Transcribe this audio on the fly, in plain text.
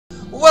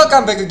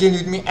Welcome back again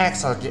with me,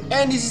 XLG,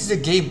 and this is the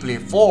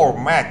gameplay for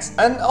Max,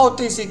 an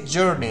Autistic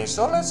Journey.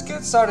 So let's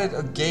get started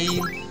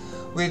again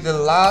with the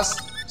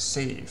last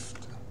save.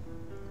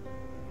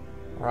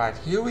 Right,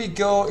 here we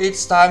go.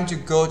 It's time to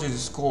go to the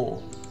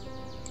school.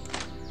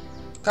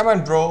 Come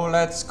on, bro,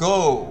 let's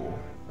go.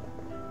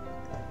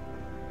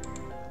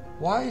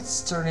 Why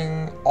it's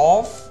turning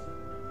off?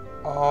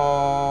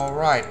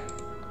 Right.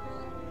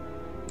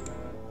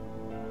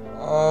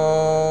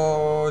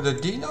 The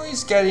Dino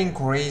is getting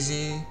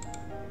crazy.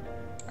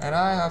 And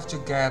I have to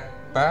get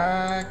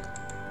back.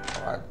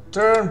 Alright,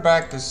 turn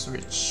back the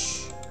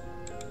switch.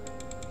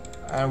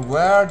 And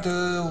where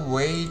the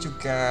way to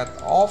get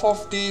off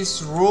of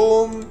this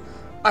room?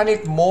 I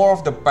need more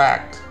of the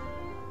back.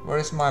 Where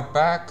is my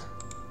back?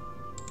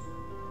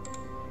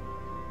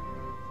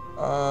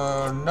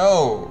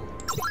 No.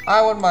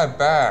 I want my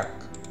back.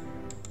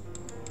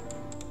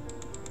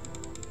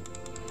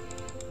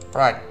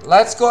 Right,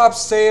 let's go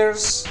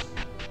upstairs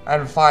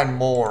and find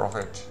more of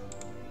it.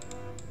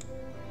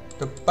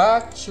 The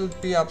bag should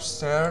be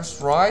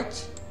upstairs, right?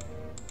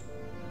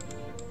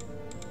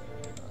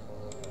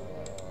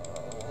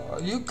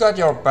 You got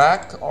your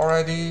bag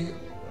already?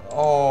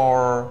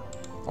 Or...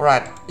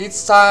 Alright,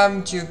 it's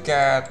time to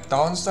get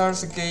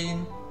downstairs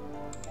again.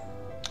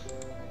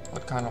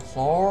 What kind of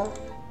floor?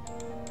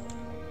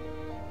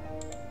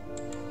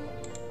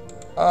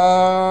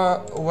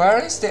 Where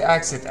is the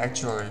exit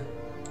actually?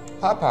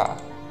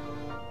 Papa.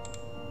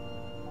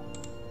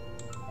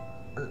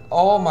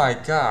 Oh my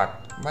god,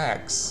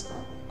 Max.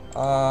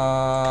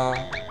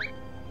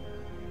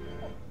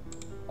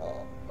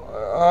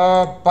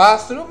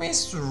 Bathroom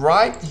is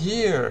right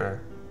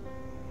here.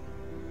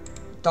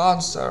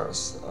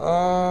 Downstairs.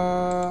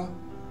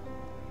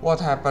 What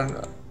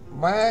happened?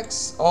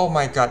 Max? Oh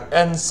my god.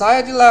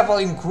 Anxiety level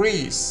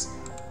increase.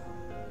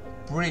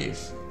 Breathe.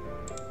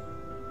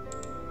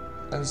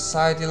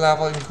 Anxiety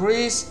level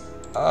increase.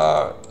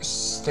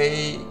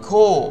 Stay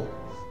cool.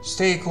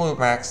 Stay cool,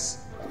 Max.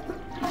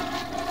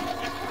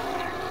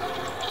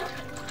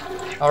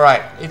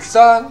 Alright, it's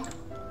done.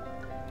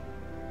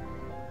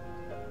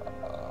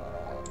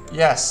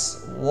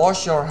 Yes,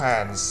 wash your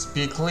hands,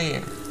 be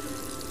clean.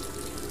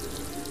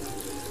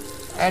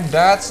 And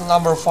that's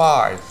number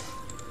 5.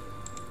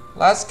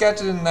 Let's get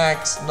to the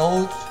next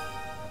note.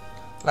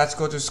 Let's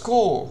go to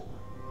school.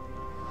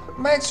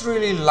 Max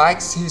really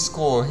likes his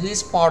school.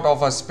 He's part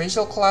of a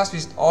special class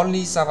with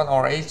only 7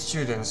 or 8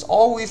 students,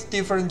 all with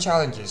different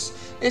challenges.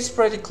 It's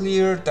pretty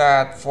clear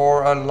that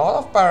for a lot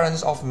of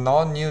parents of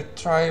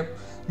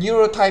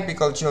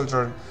neurotypical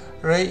children,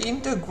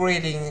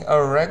 reintegrating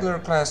a regular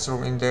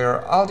classroom in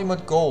their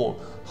ultimate goal.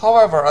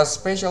 However, a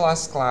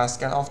specialized class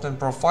can often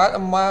provide a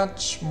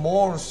much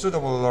more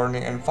suitable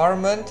learning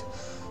environment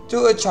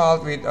to a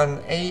child with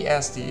an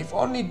ASD, if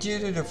only due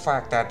to the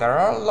fact that there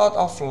are a lot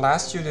of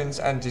less students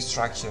and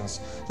distractions.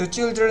 The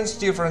children's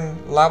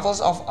different levels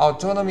of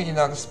autonomy in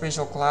a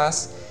special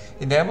class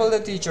enable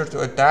the teacher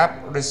to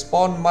adapt,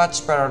 respond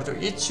much better to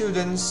each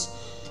student's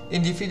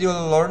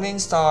individual learning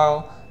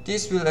style.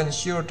 This will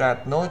ensure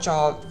that no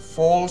child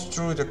falls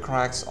through the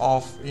cracks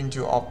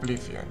into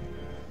oblivion.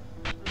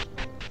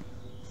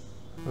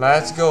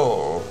 Let's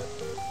go.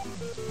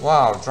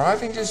 Wow,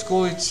 driving to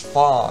school is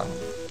fun.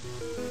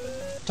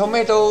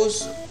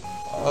 Tomatoes.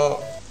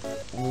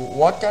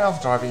 What kind of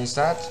driving is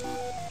that?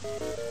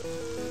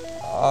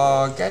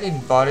 Get in,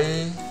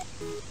 buddy.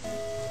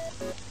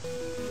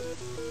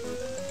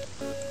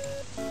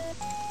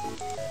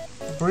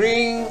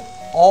 Bring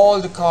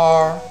all the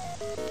car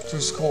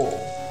to school.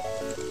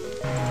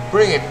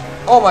 Bring it.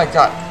 Oh my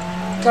god.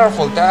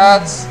 Careful,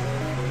 that's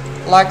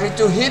likely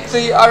to hit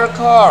the other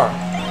car.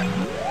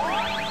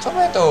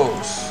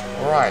 Tomatoes.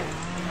 Alright.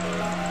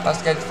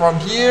 Let's get from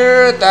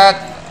here.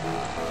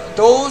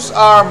 Those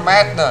are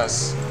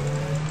madness.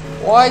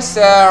 Why is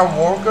there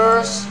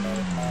workers?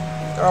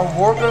 There are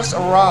workers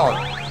around.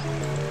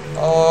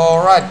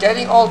 Alright,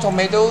 getting all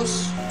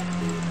tomatoes.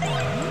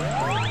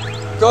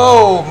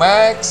 Go,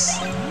 Max.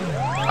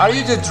 Are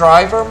you the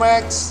driver,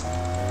 Max?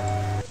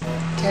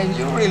 Can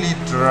you really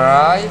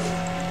drive?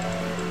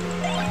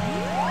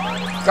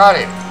 Got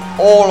it.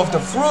 All of the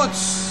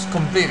fruits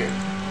completed.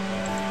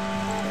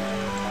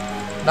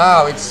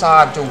 Now it's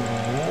time to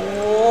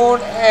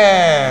warn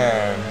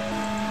and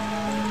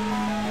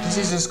this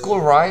is the school,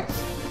 right?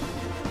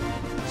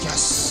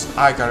 Yes,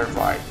 I got it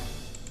right.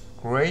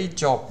 Great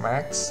job,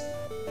 Max.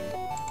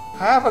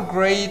 Have a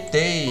great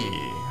day.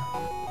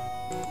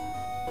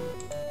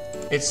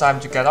 It's time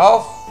to get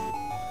off.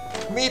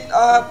 Meet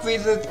up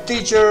with the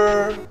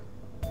teacher.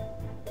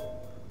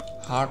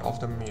 Heart of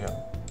the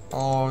meal.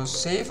 Oh,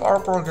 save our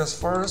progress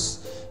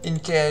first in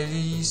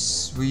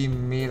case we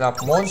meet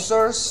up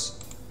monsters.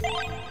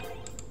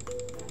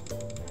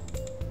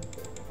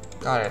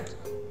 Got it.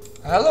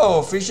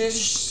 Hello,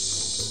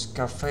 Fishes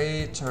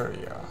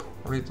Cafeteria.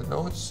 Read the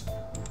notes.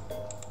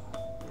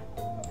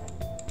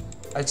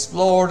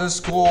 Explore the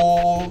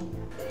school.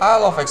 I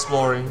love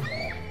exploring.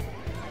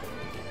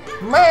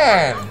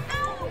 Man!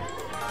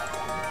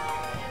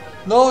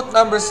 Note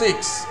number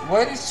 6.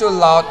 When it's too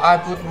loud, I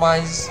put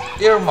my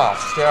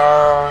earmuffs. They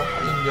are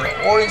in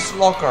the orange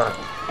locker.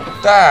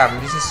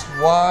 Damn, this is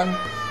one.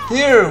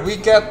 Here we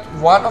get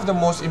one of the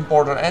most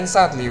important and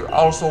sadly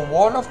also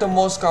one of the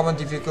most common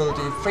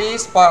difficulty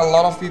faced by a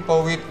lot of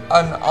people with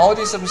an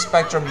autism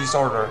spectrum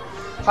disorder: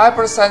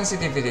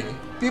 hypersensitivity.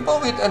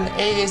 People with an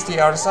ASD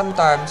are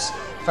sometimes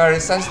very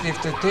sensitive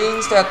to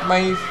things that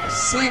may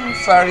seem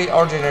very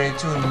ordinary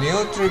to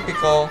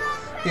neurotypical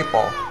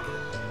people.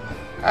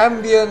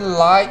 Ambient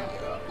light,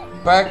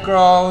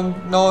 background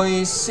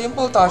noise,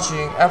 simple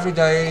touching,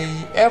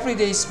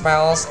 everyday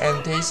smells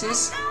and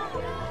tastes.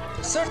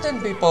 Certain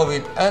people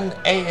with an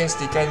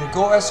ASD can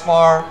go as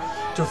far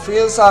to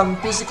feel some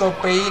physical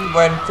pain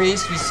when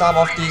faced with some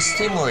of these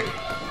stimuli.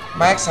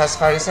 Max has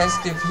very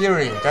sensitive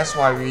hearing, that's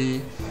why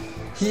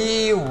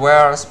he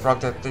wears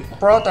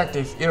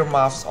protective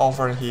earmuffs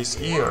over his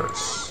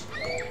ears.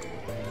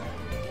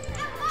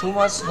 Too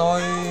much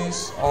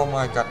noise, oh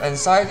my god,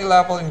 anxiety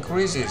level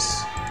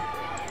increases.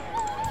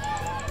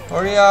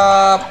 Hurry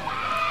up!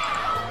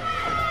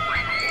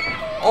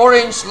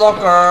 Orange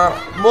locker,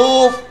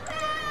 move!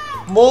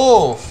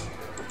 Move!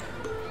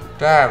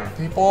 Damn,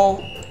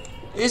 people,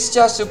 it's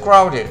just too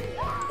crowded.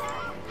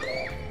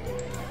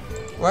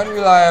 When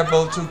will I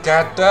able to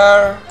get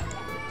there?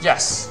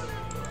 Yes!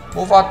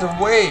 Move out the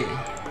way!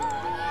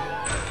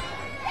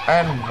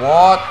 And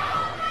what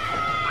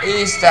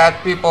is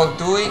that people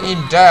doing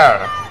in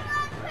there?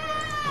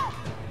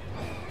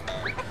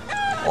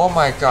 Oh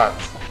my god.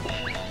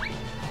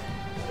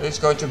 It's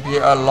going to be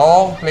a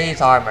long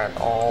playtime at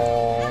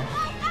all.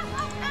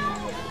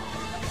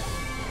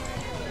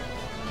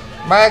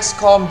 Max,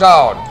 calm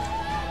down.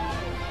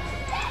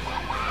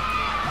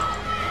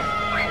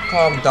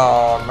 Calm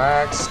down,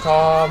 Max,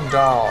 calm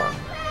down.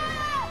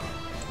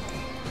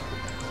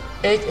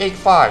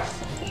 885.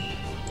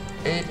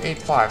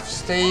 885.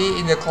 Stay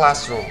in the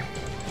classroom.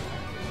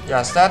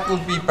 Yes, that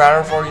would be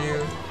better for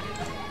you.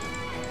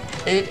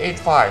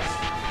 885.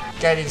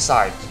 Get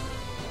inside.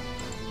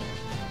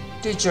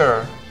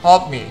 Teacher,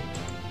 help me.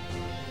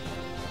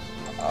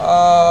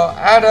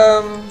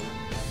 Adam.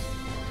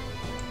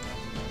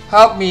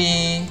 Help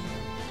me.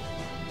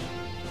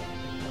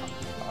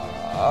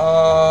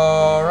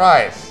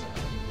 Right.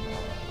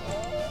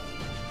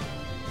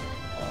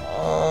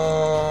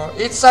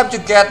 It's time to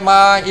get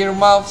my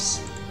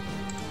earmuffs.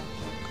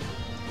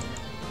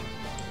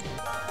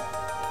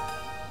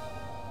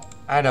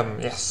 Adam,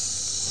 yes.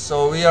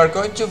 So we are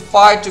going to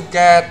fight to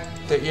get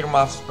the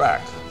earmuffs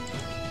back.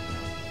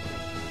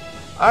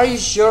 Are you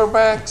sure,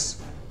 Max?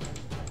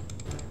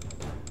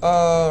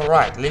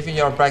 Right, leaving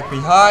your bag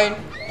behind.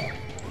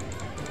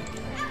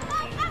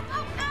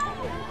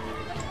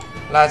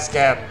 Let's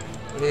get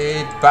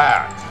it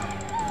back.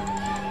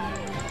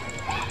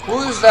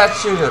 Who is that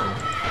student?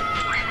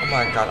 Oh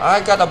my god,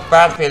 I got a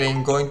bad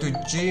feeling going to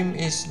gym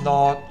is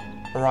not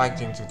the right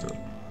thing to do.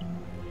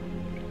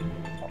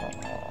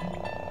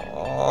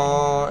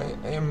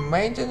 A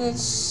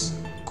maintenance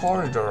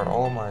corridor,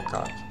 oh my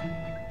god.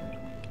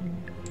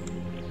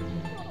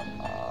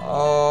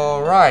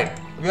 Alright,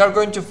 we are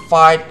going to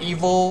fight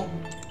evil.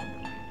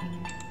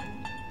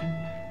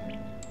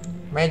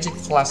 Magic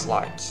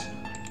flashlight.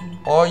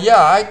 Oh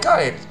yeah, I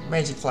got it.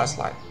 Magic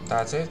flashlight.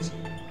 That's it.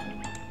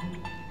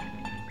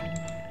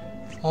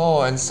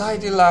 Oh,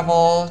 anxiety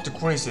level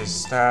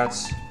decreases.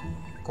 That's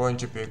going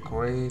to be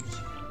great.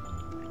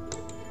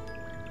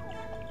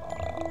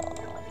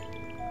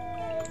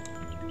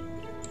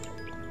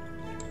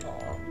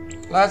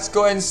 Let's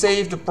go and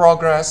save the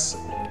progress.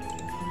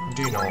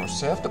 Dino,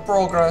 save the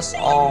progress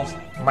of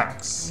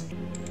Max.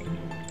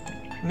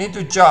 Need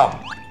to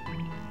jump.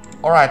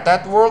 Alright,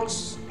 that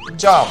works.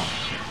 Jump.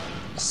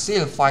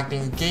 Still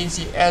fighting against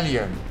the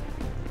alien.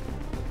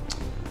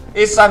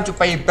 It's time to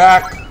pay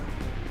back.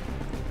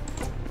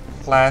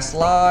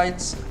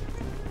 Flashlights.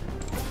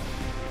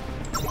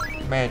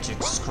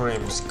 Magic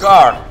screams.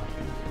 Guard.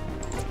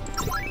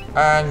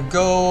 And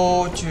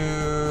go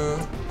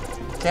to...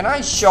 Can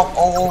I shock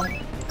all?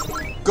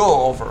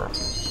 Go over.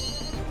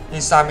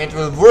 This time it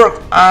will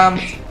work. I'm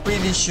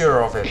pretty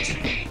sure of it.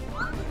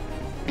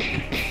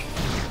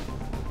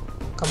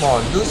 Come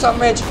on, do some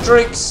magic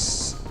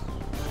tricks.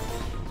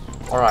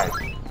 Alright.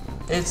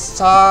 It's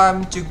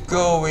time to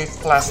go with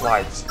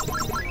flashlight.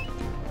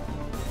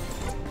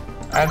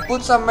 And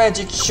put some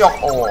magic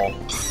shock all.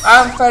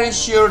 I'm very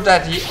sure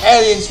that the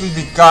aliens will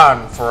be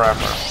gone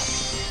forever.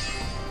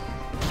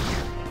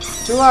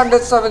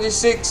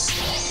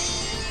 276.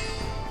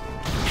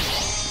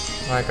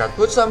 My god,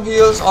 put some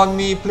heals on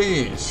me,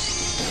 please.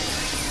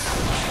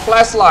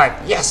 Flashlight,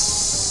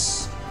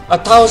 yes.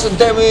 1000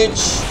 damage.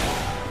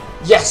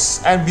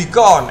 Yes, and be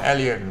gone,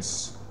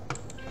 aliens.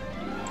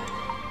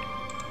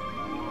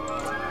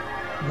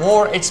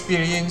 More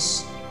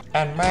experience,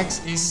 and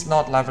Max is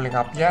not leveling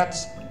up yet.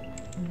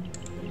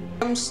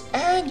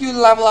 And you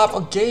level up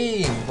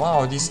again.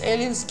 Wow, these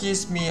aliens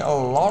gives me a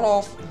lot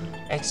of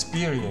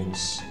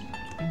experience.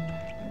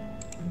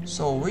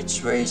 So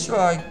which way should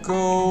I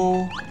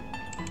go?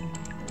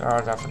 There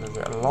are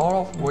definitely a lot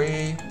of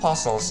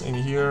puzzles in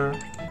here.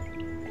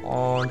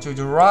 On to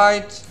the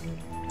right.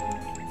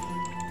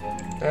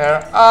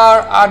 There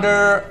are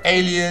other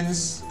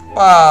aliens,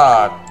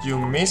 but you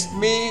missed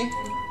me.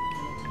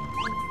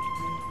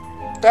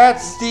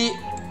 That's the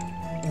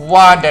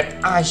one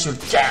that I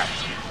should get.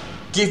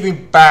 Give me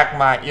back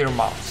my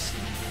EarMUffs.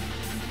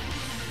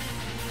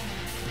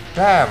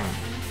 Damn.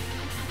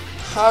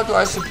 How do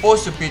I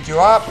supposed to beat you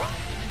up?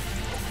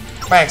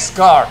 Max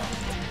guard.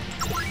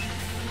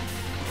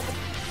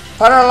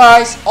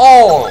 Paralyze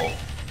all.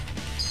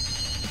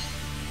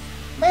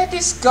 Man,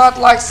 this got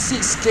like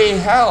 6k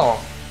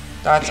health.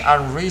 That's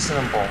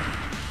unreasonable.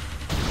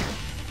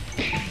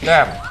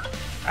 Damn.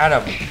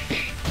 Adam.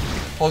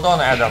 Hold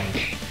on, Adam.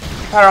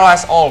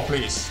 Paralyze all,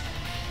 please.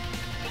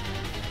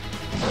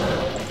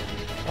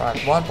 Right,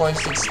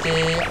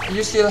 1.6k.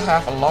 You still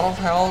have a lot of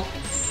health.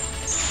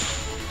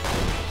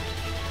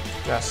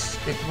 Yes,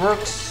 it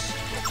works.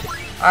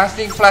 I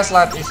think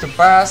flashlight is the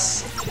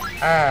best.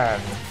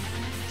 And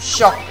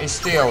shock is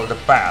still the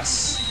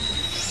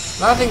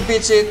best. Nothing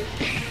beats it.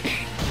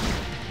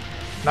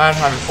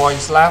 900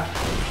 points left.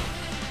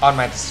 On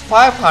max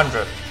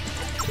 500.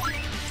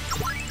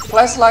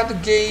 Flashlight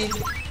again.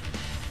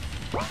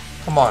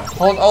 Come on,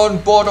 hold on,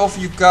 both of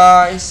you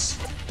guys.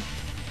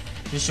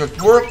 This should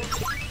work.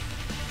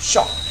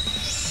 Shock.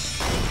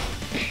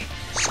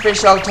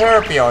 Special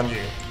therapy on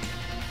you.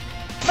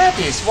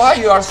 Mattis, why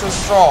you are so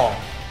strong?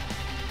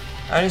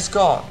 And it's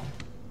gone.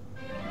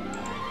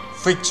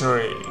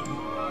 Victory.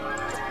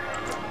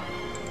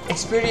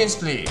 Experience,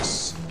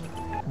 please.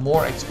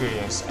 More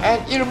experience.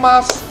 And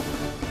EarMUffs,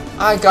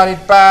 I got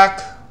it back.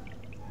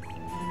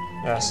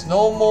 Yes,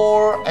 no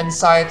more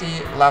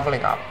anxiety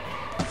leveling up.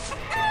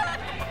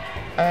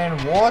 And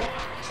what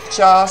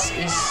just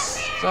is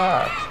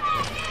that?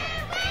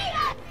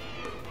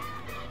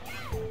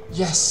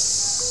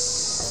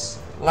 Yes,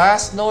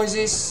 last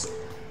noises.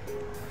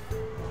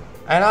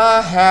 And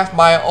I have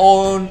my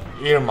own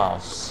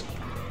EarMUffs.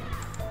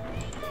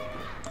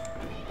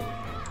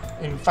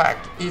 In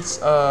fact, it's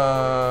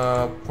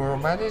a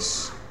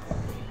Burmese.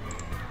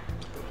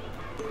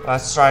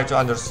 Let's try to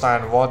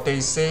understand what they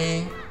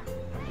say.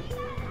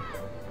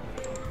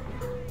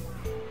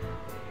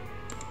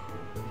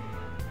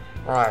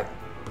 Right,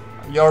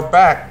 you're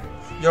back.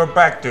 You're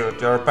back,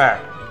 dude. You're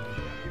back.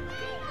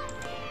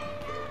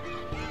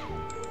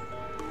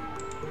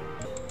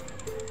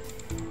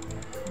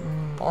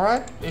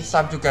 Alright, it's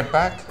time to get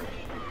back.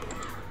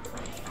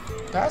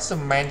 That's a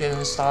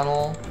maintenance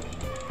tunnel.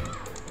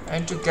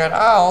 And to get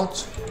out,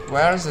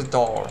 where is the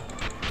door?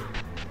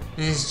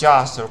 This is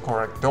just the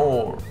correct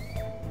door.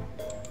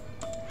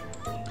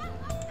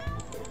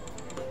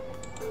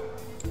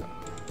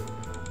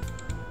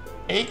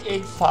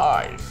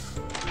 $885.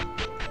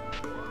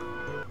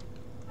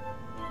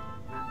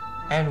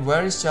 And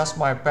where is just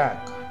my bag?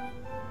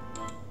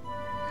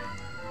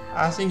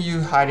 I think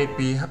you hide it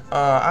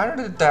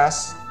under the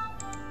desk.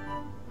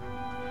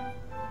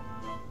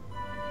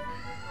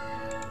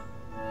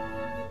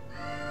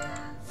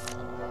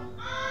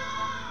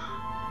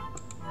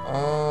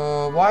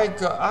 Why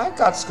I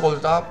got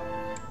scolded up?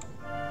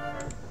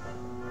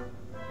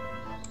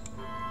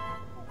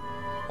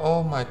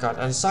 Oh my god,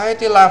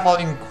 anxiety level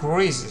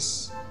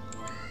increases.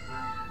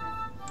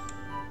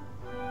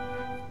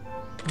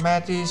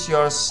 Mattis,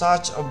 you're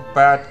such a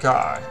bad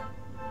guy.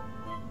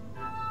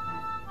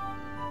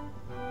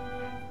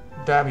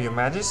 Damn you,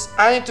 Mattis.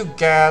 I need to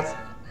get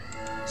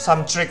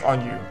some trick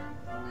on you.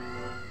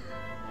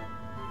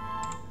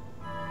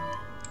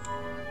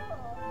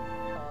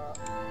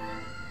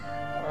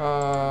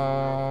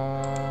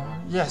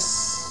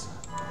 Yes.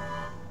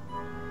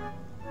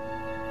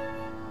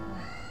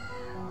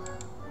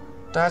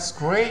 That's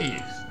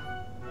great.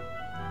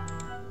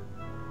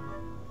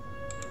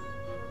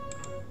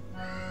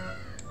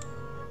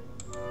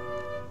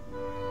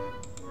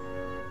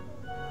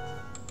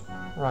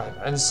 Right,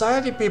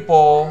 anxiety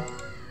people.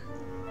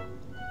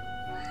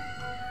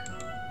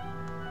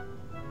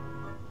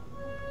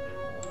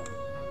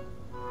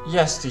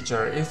 Yes,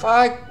 teacher, if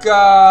I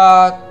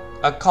got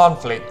a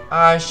conflict,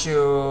 I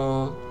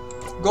should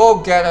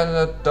go get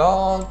an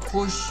adult,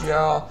 push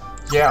your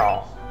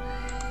yell.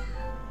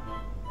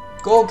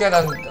 Go get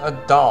an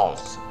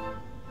adult.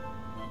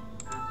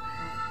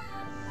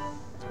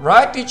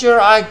 Right, teacher,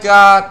 I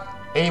got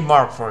a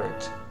mark for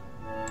it.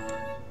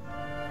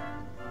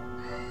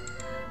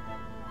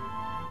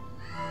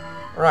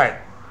 Right.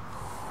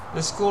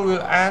 The school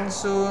will end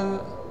soon.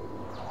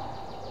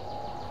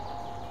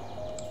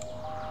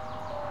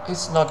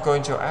 It's not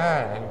going to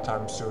end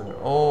anytime soon.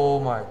 Oh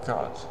my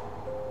god.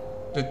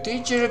 The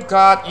teacher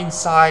got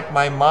inside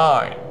my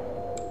mind.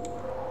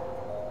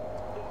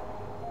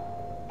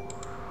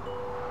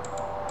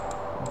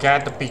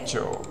 Get the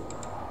picture.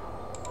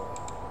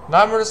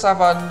 Number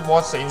 7,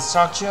 what's the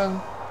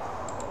instruction?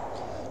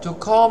 To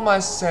calm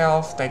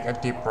myself, take a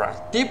deep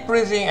breath. Deep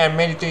breathing and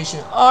meditation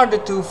are the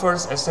two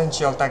first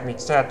essential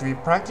techniques that we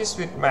practice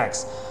with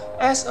Max.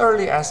 As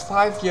early as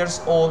 5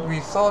 years old, we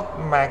taught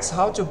Max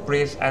how to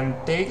breathe and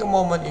take a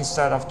moment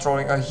instead of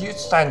throwing a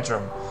huge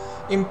tantrum.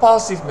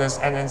 Impulsiveness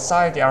and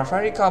anxiety are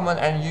very common,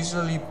 and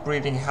usually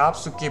breathing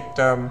helps to keep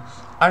them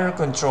under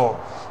control.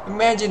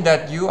 Imagine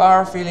that you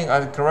are feeling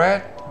a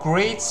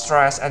great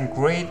stress and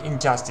great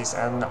injustice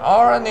and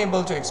are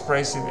unable to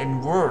express it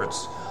in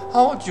words.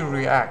 How would you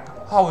react?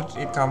 How would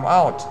it come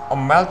out? A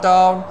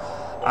meltdown,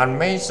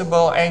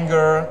 unmanageable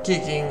anger,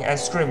 kicking and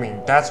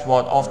screaming. That's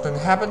what often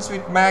happens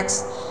with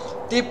Max.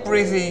 Deep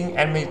breathing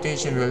and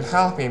meditation will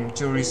help him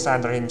to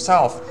recenter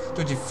himself,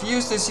 to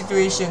diffuse the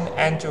situation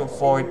and to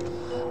avoid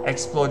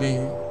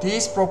exploding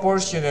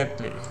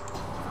disproportionately.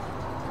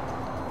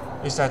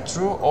 Is that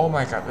true? Oh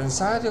my god,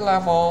 anxiety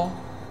level.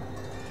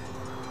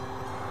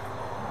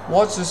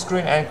 Watch the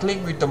screen and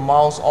click with the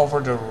mouse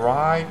over the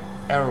right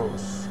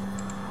arrows.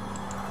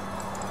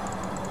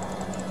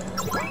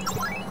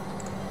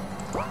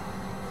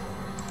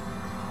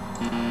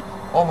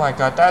 Oh my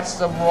god, that's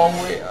the wrong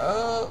way.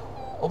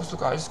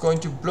 Obstacle is going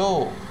to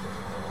blow.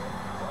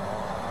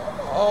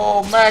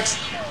 Oh, Max.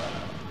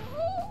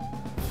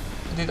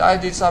 I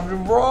did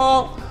something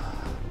wrong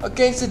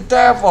against the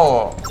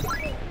devil.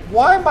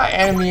 Why my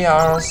enemy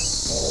are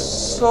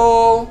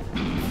so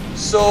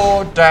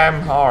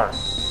damn hard?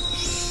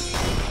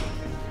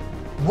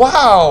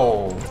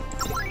 Wow,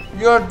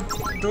 you're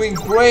doing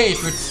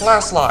great with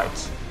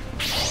flashlight.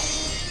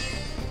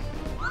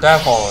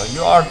 Devil,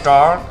 you are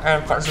dark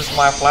and versus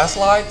my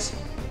flashlight.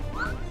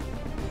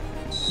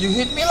 You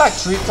hit me like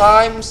 3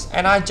 times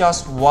and I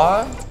just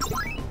won.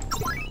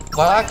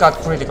 But I got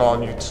critical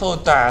on you, so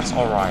that's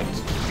alright.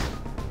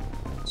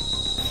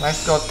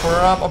 Let's go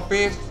further up a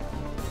bit.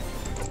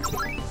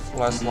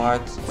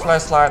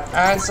 Flashlight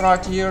ends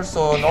right here,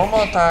 so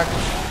normal attack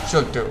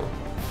should do.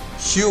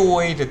 Shoo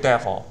away the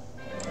devil.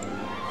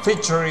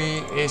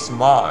 Victory is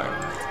mine.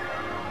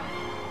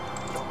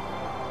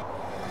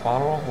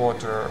 Bottle of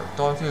water.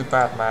 Don't feel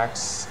bad,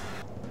 Max.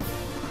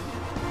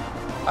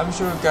 I'm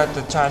sure you get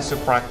the chance to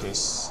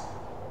practice.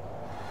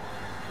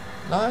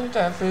 Now you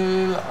can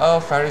feel a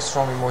very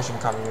strong emotion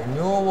coming. You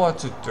know what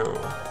to do.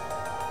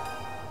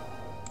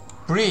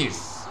 Breathe.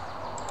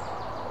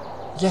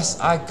 Yes,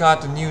 I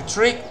got a new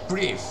trick.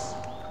 Breathe.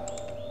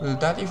 Will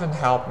that even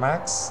help,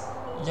 Max?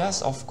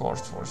 Yes, of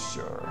course, for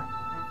sure.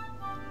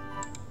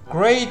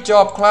 Great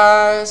job,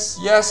 class.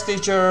 Yes,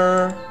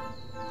 teacher.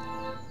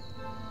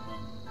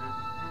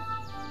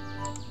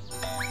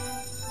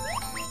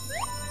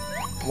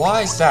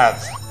 Why is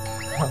that?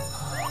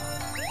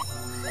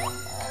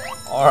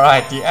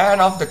 Alright, the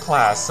end of the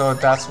class, so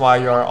that's why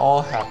you're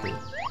all happy.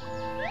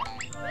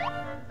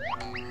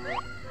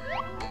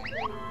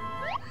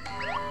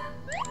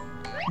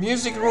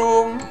 Music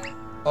room.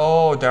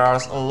 Oh, there are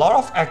a lot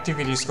of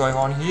activities going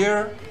on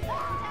here.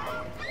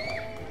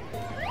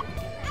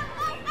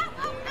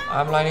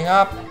 I'm lining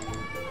up.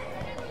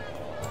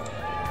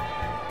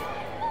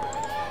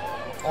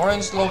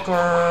 Orange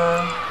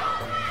locker.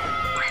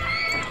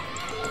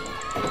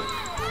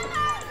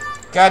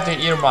 Get the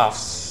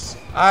EarMUffs.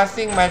 I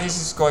think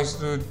Matis is going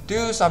to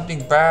do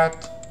something bad.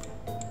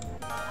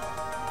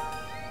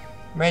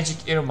 Magic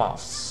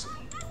EarMUffs.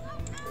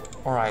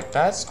 Alright,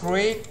 that's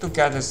great to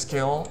get a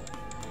skill.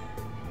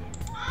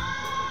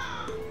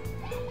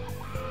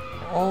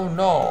 Oh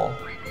no.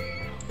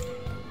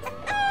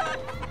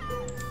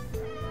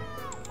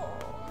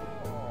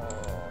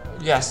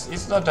 Yes,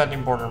 it's not that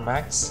important,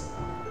 Max.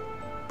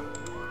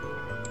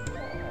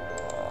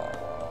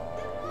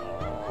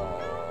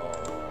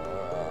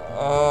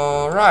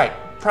 Right,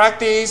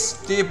 practice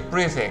deep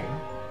breathing.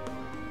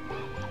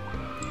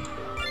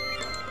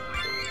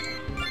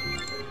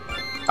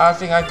 I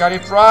think I got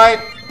it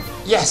right.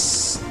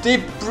 Yes,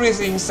 deep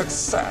breathing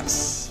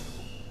success.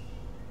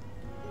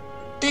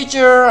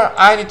 Teacher,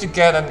 I need to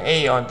get an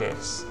A on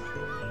this.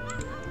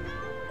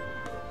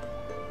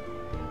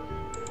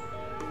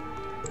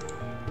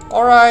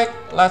 Alright,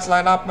 let's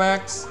line up,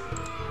 Max.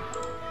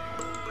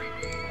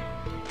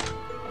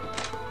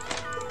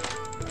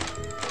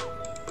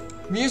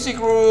 Music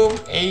room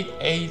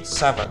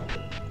 887.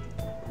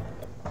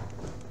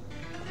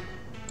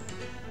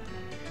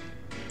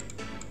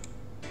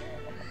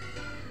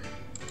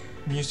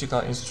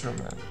 Musical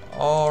instrument.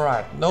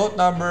 Alright, note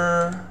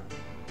number.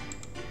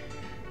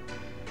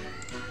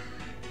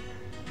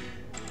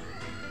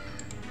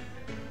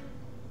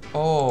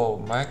 Oh,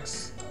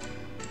 Max.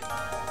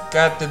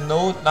 Get the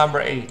note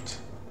number 8.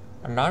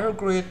 Another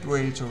great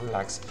way to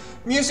relax.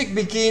 Music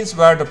begins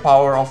where the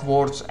power of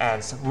words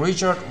ends.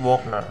 Richard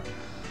Wagner.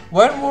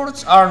 When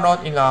words are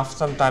not enough,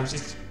 sometimes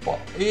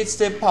it's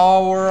the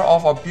power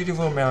of a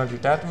beautiful melody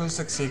that will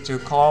succeed to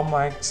calm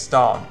Max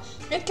down.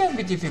 It can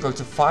be difficult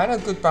to find a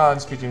good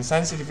balance between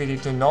sensitivity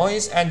to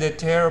noise and the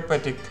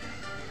therapeutic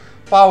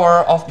power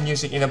of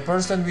music in a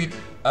person with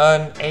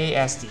an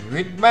ASD.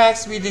 With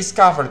Max, we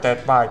discovered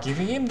that by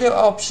giving him the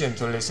option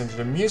to listen to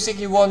the music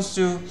he wants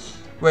to,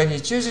 when he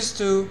chooses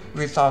to,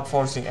 without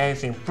forcing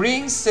anything,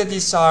 brings the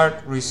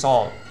desired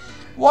result.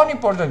 One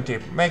important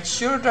tip, make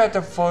sure that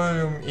the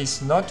volume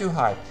is not too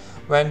high.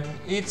 When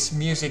it's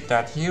music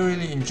that he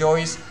really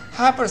enjoys,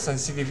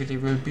 hypersensitivity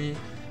will be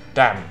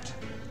damped.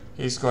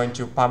 He's going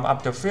to pump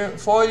up the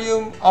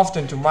volume,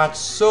 often too much,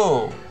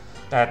 so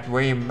That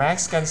way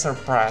Max can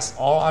suppress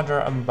all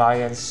other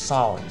ambient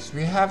sounds.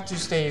 We have to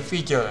stay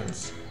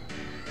vigilant.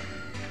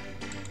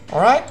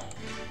 Alright?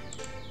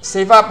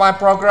 Save up my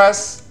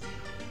progress.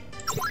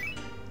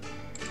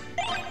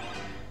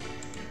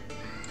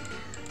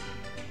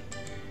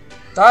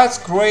 That's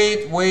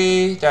great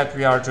way that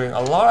we are doing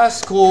a lot at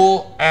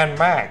school and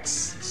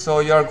Max. So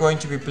you're going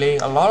to be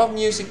playing a lot of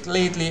music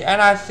lately, and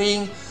I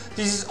think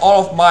this is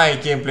all of my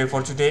gameplay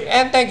for today,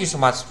 and thank you so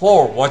much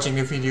for watching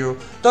the video.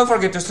 Don't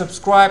forget to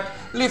subscribe,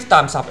 leave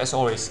thumbs up as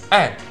always,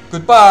 and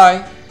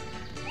goodbye!